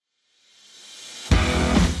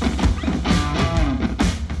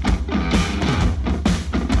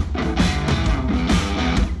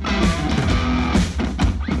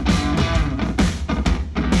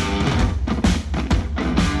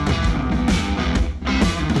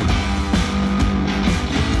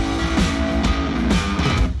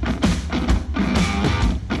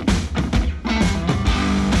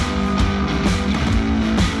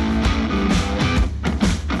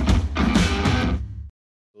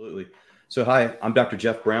So, hi, I'm Dr.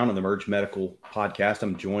 Jeff Brown on the Merge Medical podcast.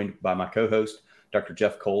 I'm joined by my co-host, Dr.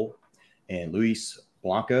 Jeff Cole, and Luis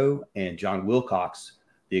Blanco and John Wilcox,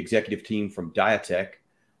 the executive team from DIATECH.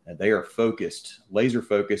 They are laser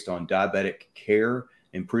focused on diabetic care,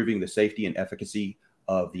 improving the safety and efficacy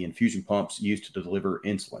of the infusion pumps used to deliver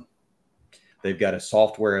insulin. They've got a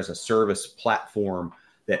software as a service platform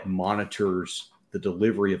that monitors the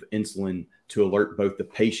delivery of insulin to alert both the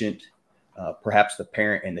patient, perhaps the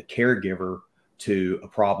parent and the caregiver, to a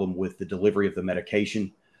problem with the delivery of the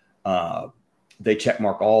medication. They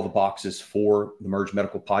checkmark all the boxes for the Merge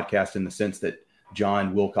Medical podcast in the sense that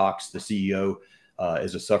John Wilcox, the CEO,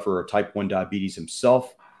 is a sufferer of type 1 diabetes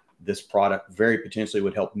himself. This product very potentially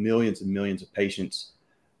would help millions and millions of patients,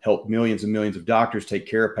 help millions and millions of doctors take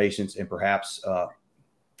care of patients, and perhaps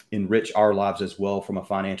enrich our lives as well from a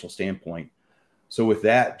financial standpoint. So with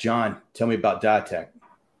that, John, tell me about DIATECH.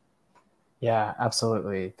 Yeah,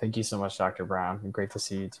 absolutely. Thank you so much, Dr. Brown. Great to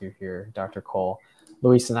see you too here, Dr. Cole.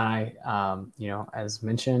 Luis and I, as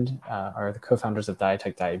mentioned, are the co-founders of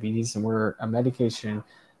DIATECH Diabetes, and we're a medication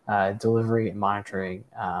delivery and monitoring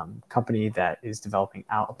company that is developing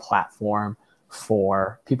out a platform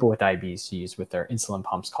for people with diabetes to use with their insulin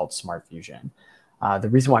pumps called Smart Fusion. The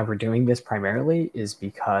reason why we're doing this primarily is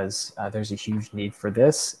because there's a huge need for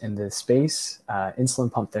this in this space.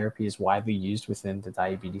 Insulin pump therapy is widely used within the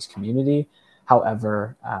diabetes community.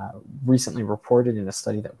 However, recently reported in a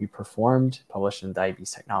study that we performed, published in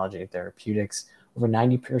Diabetes Technology and Therapeutics, over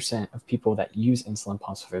 90% of people that use insulin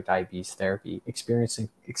pumps for diabetes therapy experience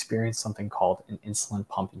something called an insulin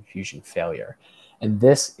pump infusion failure. And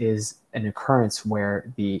this is an occurrence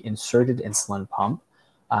where the inserted insulin pump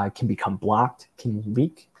can become blocked, can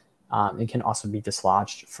leak, and can also be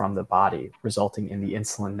dislodged from the body, resulting in the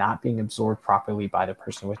insulin not being absorbed properly by the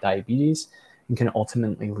person with diabetes, and can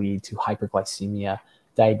ultimately lead to hyperglycemia,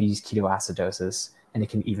 diabetes ketoacidosis, and it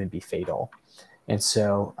can even be fatal. And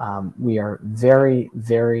so we are very,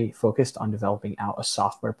 very focused on developing out a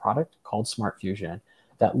software product called Smart Fusion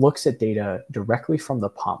that looks at data directly from the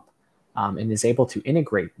pump and is able to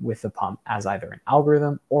integrate with the pump as either an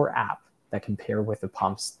algorithm or app that can pair with the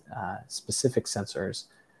pump's specific sensors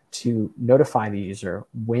to notify the user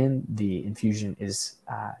when the infusion is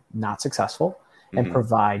not successful and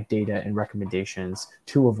provide data and recommendations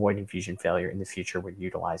to avoid infusion failure in the future when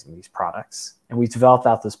utilizing these products. And we've developed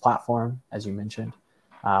out this platform, as you mentioned,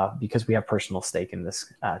 because we have personal stake in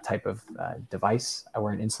this type of device. I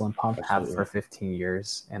wear an insulin pump, have for 15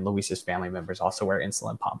 years, and Luis's family members also wear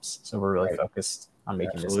insulin pumps. So we're really focused on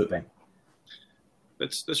making this a thing.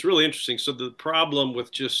 That's really interesting. So the problem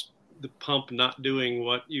with just the pump not doing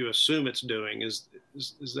what you assume it's doing is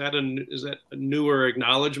that a newer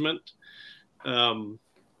acknowledgement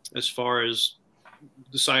as far as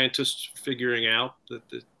the scientists figuring out that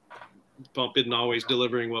the pump isn't always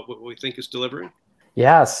delivering what we think it's delivering?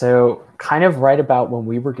 Yeah, so kind of right about when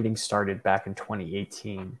we were getting started back in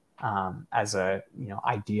 2018 as a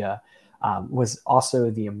idea was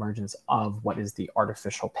also the emergence of what is the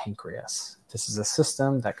artificial pancreas. This is a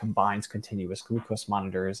system that combines continuous glucose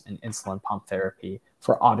monitors and insulin pump therapy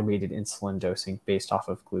for automated insulin dosing based off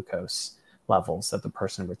of glucose levels that the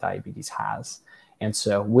person with diabetes has. And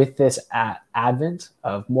so with this advent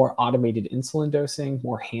of more automated insulin dosing,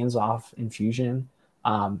 more hands-off infusion,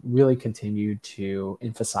 really continued to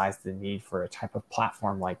emphasize the need for a type of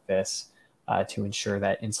platform like this to ensure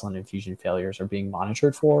that insulin infusion failures are being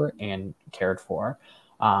monitored for and cared for.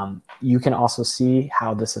 You can also see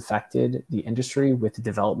how this affected the industry with the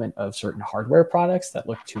development of certain hardware products that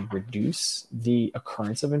look to reduce the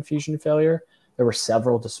occurrence of infusion failure. There were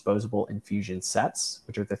several disposable infusion sets,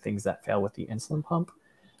 which are the things that fail with the insulin pump,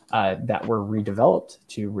 that were redeveloped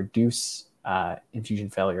to reduce infusion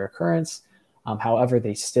failure occurrence. However,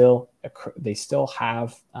 they still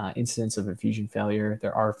have incidents of infusion failure.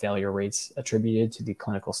 There are failure rates attributed to the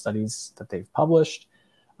clinical studies that they've published.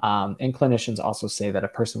 And clinicians also say that a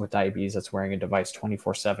person with diabetes that's wearing a device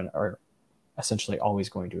 24/7 are essentially always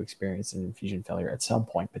going to experience an infusion failure at some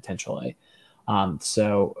point, potentially.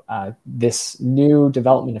 So this new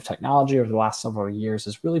development of technology over the last several years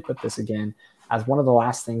has really put this again as one of the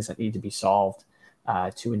last things that need to be solved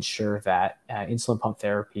to ensure that insulin pump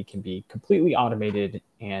therapy can be completely automated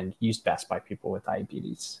and used best by people with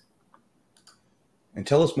diabetes. And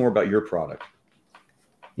tell us more about your product.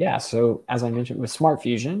 Yeah, so as I mentioned with Smart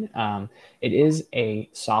Fusion, it is a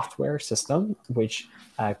software system which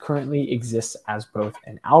currently exists as both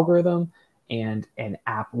an algorithm and an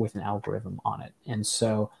app with an algorithm on it. And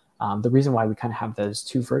so the reason why we kind of have those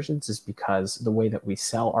two versions is because the way that we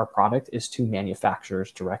sell our product is to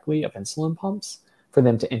manufacturers directly of insulin pumps for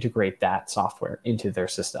them to integrate that software into their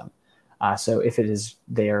system. So if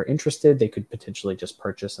they are interested, they could potentially just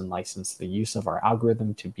purchase and license the use of our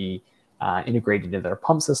algorithm to be integrated into their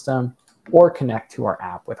pump system, or connect to our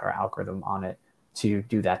app with our algorithm on it to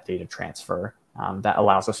do that data transfer that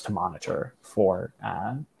allows us to monitor for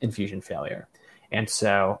infusion failure. And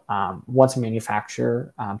so once a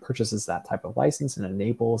manufacturer purchases that type of license and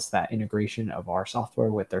enables that integration of our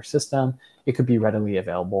software with their system, it could be readily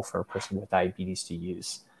available for a person with diabetes to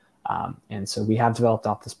use. And so we have developed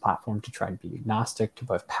out this platform to try and be agnostic to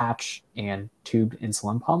both patch and tubed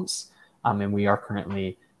insulin pumps. And we are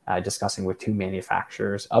currently discussing with 2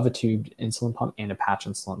 manufacturers of a tubed insulin pump and a patch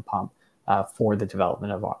insulin pump for the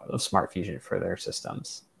development of Smart Fusion for their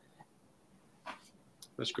systems.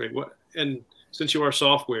 That's great. And since you are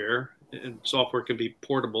software, and software can be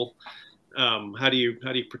portable, how do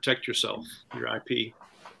you protect yourself, your IP?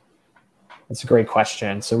 That's a great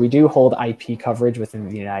question. So we do hold IP coverage within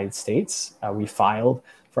the United States. We filed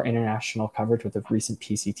for international coverage with a recent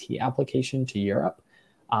PCT application to Europe.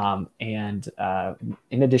 And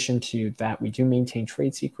in addition to that, we do maintain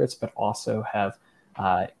trade secrets, but also have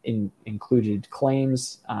included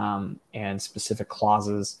claims and specific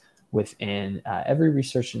clauses within every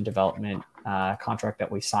research and development contract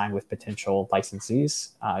that we sign with potential licensees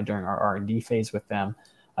during our R&D phase with them.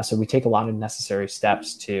 So we take a lot of necessary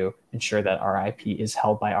steps to ensure that our IP is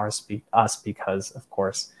held by us because, of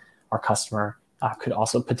course, our customer could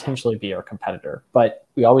also potentially be our competitor. But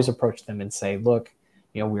we always approach them and say, look,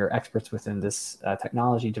 we are experts within this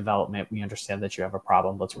technology development. We understand that you have a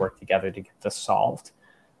problem. Let's work together to get this solved.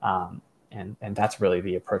 And that's really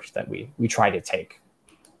the approach that we try to take.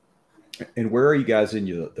 And where are you guys in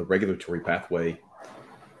the regulatory pathway?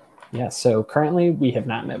 Yeah, so currently we have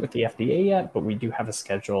not met with the FDA yet, but we do have we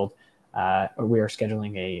are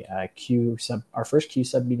scheduling our first Q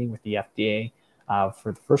sub meeting with the FDA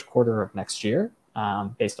for the first quarter of next year,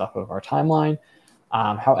 based off of our timeline.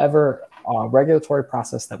 However, a regulatory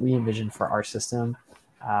process that we envision for our system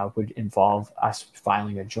would involve us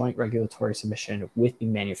filing a joint regulatory submission with the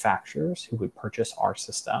manufacturers who would purchase our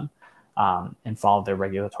system and follow their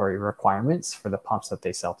regulatory requirements for the pumps that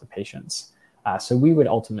they sell to patients. So we would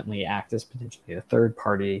ultimately act as potentially a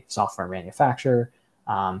third-party software manufacturer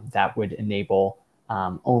that would enable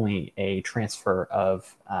only a transfer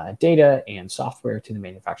of data and software to the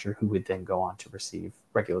manufacturer, who would then go on to receive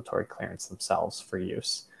regulatory clearance themselves for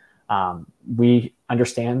use. We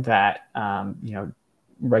understand that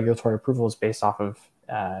regulatory approval is based off of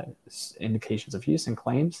indications of use and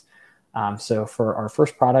claims. So for our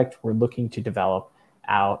first product, we're looking to develop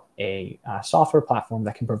out a software platform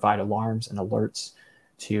that can provide alarms and alerts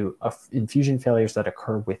to infusion failures that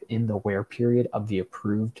occur within the wear period of the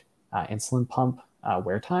approved insulin pump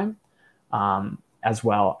wear time, as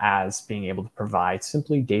well as being able to provide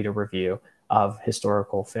simply data review of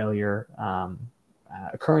historical failure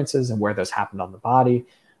occurrences and where those happened on the body.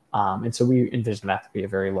 And so we envision that to be a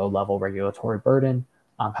very low-level regulatory burden.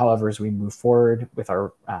 However, as we move forward with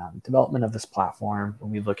our development of this platform,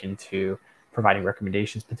 when we look into providing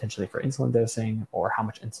recommendations potentially for insulin dosing or how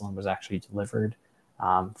much insulin was actually delivered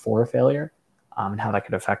for a failure, and how that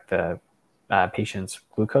could affect the patient's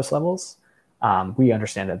glucose levels, we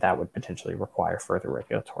understand that would potentially require further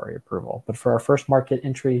regulatory approval. But for our first market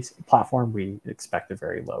entry platform, we expect a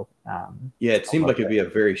very low. It seems like it'd be a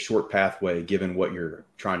very short pathway given what you're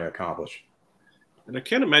trying to accomplish. And I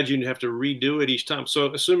can't imagine you have to redo it each time.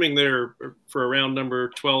 So assuming there for around number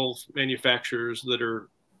 12 manufacturers that are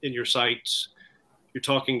in your sites, you're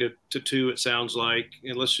talking to 2, it sounds like,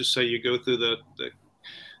 and let's just say you go through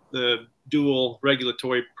the dual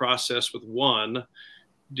regulatory process with one.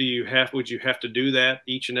 Would you have to do that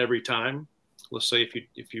each and every time? Let's say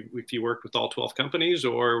if you worked with all 12 companies,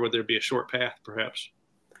 or would there be a short path perhaps?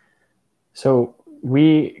 So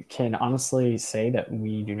we can honestly say that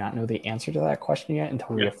we do not know the answer to that question yet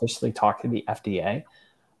until we officially talk to the FDA.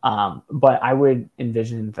 But I would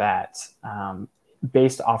envision that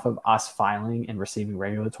based off of us filing and receiving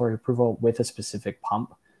regulatory approval with a specific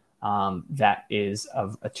pump that is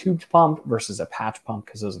of a tubed pump versus a patch pump,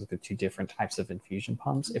 because those are the 2 different types of infusion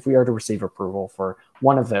pumps. If we are to receive approval for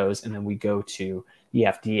one of those and then we go to the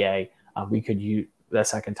FDA, we could use the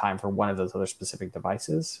second time for one of those other specific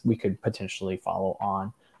devices. We could potentially follow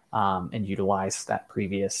on and utilize that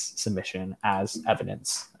previous submission as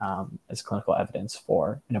evidence, as clinical evidence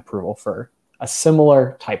for an approval for a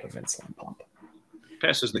similar type of insulin pump.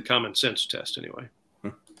 Passes the common sense test anyway.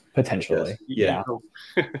 Potentially. Yeah.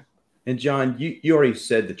 And John, you already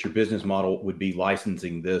said that your business model would be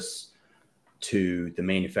licensing this to the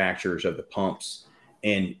manufacturers of the pumps.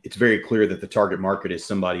 And it's very clear that the target market is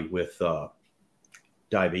somebody with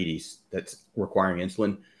diabetes that's requiring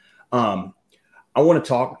insulin. I want to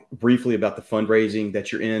talk briefly about the fundraising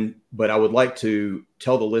that you're in, but I would like to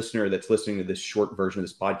tell the listener that's listening to this short version of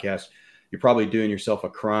this podcast, you're probably doing yourself a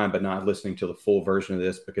crime by not listening to the full version of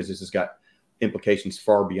this, because this has got implications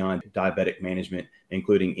far beyond diabetic management,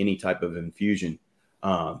 including any type of infusion.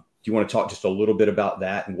 Do you want to talk just a little bit about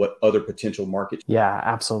that and what other potential markets? Yeah,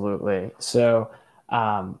 absolutely. So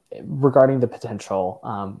regarding the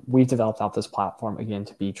potential, we've developed out this platform, again,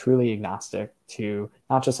 to be truly agnostic to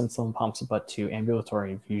not just insulin pumps, but to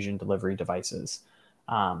ambulatory infusion delivery devices.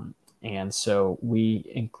 And so we,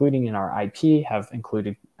 including in our IP, have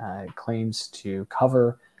included claims to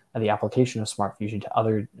cover the application of smart fusion to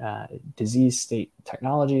other disease state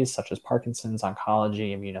technologies such as Parkinson's,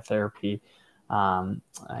 oncology, immunotherapy,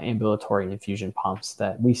 ambulatory infusion pumps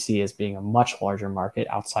that we see as being a much larger market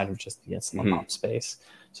outside of just the insulin pump space.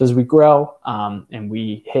 So as we grow and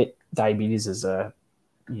we hit diabetes as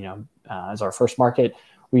as our first market,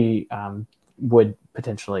 we would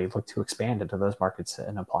potentially look to expand into those markets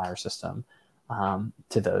and apply our system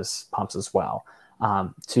to those pumps as well.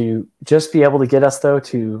 To just be able to get us though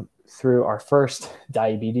through our first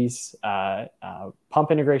diabetes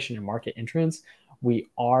pump integration and market entrance, we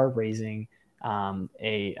are raising about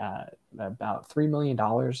 $3 million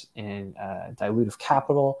in dilutive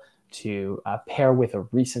capital to pair with a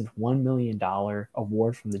recent $1 million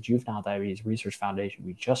award from the Juvenile Diabetes Research Foundation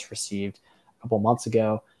we just received a couple months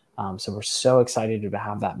ago. So we're so excited to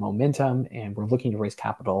have that momentum, and we're looking to raise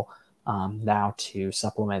capital now to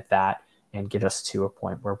supplement that and get us to a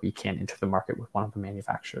point where we can enter the market with one of the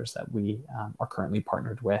manufacturers that we are currently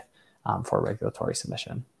partnered with for regulatory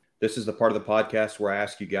submission. This is the part of the podcast where I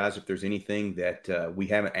ask you guys if there's anything that we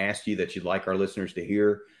haven't asked you that you'd like our listeners to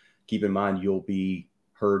hear. Keep in mind, you'll be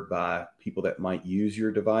heard by people that might use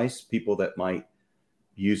your device, people that might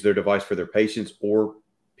use their device for their patients, or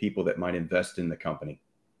people that might invest in the company.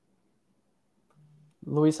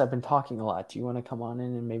 Luis, I've been talking a lot. Do you want to come on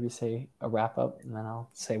in and maybe say a wrap up, and then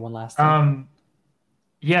I'll say one last thing?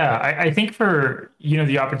 Yeah, I think for,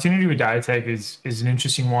 the opportunity with DIATECH is an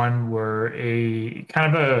interesting one. We're a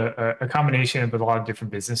kind of a combination of a lot of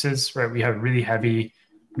different businesses, right? We have a really heavy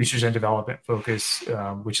research and development focus,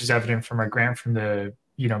 which is evident from our grant from the,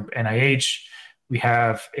 NIH. We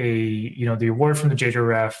have the award from the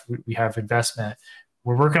JRF. We have investment.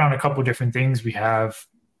 We're working on a couple of different things. We have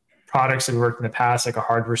products that we worked in the past, like a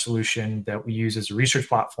hardware solution that we use as a research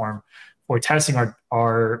platform for testing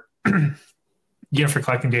our for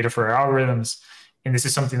collecting data for our algorithms. And this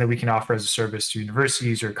is something that we can offer as a service to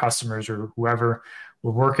universities or customers or whoever.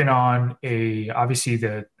 We're working on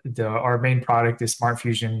obviously our main product is Smart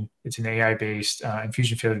Fusion. It's an AI-based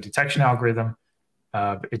infusion failure detection algorithm.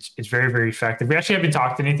 It's very, very effective. We actually haven't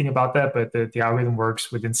talked anything about that, but the algorithm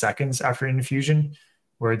works within seconds after infusion,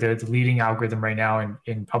 where the leading algorithm right now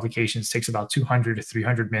in publications takes about 200 to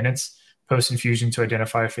 300 minutes post-infusion to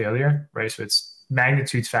identify a failure, right? So it's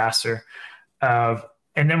magnitudes faster.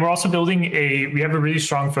 And then we're also building we have a really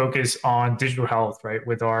strong focus on digital health, right?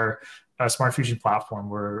 With our Smart Fusion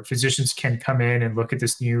platform, where physicians can come in and look at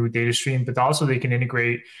this new data stream, but also they can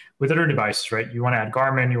integrate with other devices, right? You want to add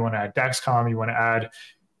Garmin, you want to add Dexcom, you want to add,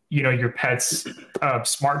 your pet's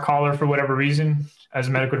smart collar for whatever reason as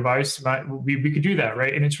a medical device. We could do that,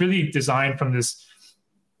 right? And it's really designed from this,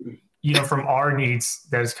 from our needs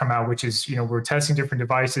that has come out, which is, we're testing different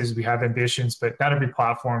devices, we have ambitions, but not every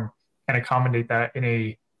platform can accommodate that in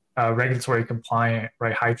a regulatory compliant,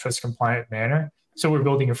 right, high trust compliant manner. So we're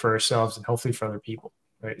building it for ourselves and hopefully for other people,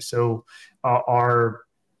 right? So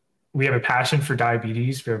we have a passion for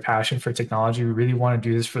diabetes. We have a passion for technology. We really want to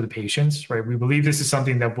do this for the patients, right? We believe this is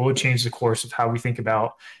something that will change the course of how we think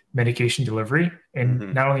about medication delivery,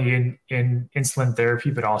 and not only in insulin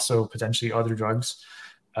therapy, but also potentially other drugs.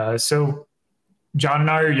 So John and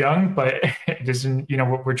I are young, but it doesn't,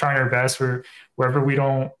 we're trying our best. Wherever we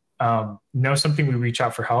don't know something, we reach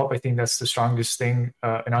out for help. I think that's the strongest thing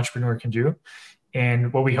an entrepreneur can do.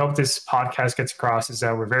 And what we hope this podcast gets across is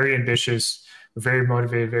that we're very ambitious, we're very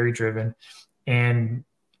motivated, very driven. And,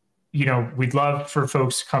 we'd love for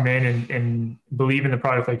folks to come in and believe in the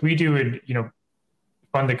product like we do and,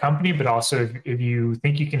 fund the company, but also if you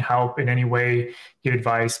think you can help in any way, give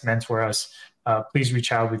advice, mentor us, please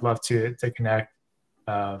reach out. We'd love to connect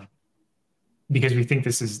because we think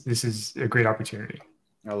this is a great opportunity.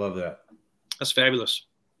 I love that. That's fabulous.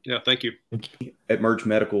 Yeah, thank you. At Merge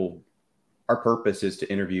Medical, our purpose is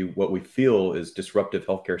to interview what we feel is disruptive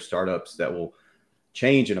healthcare startups that will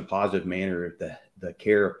change in a positive manner the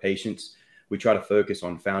care of patients. We try to focus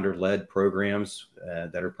on founder-led programs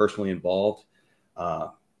that are personally involved,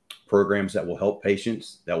 programs that will help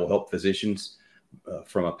patients, that will help physicians,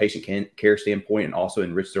 from a patient care standpoint and also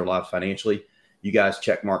enrich their lives financially. You guys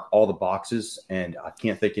check mark all the boxes, and I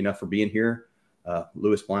can't thank you enough for being here.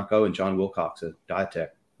 Luis Blanco and John Wilcox at DIATECH.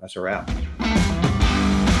 That's a wrap.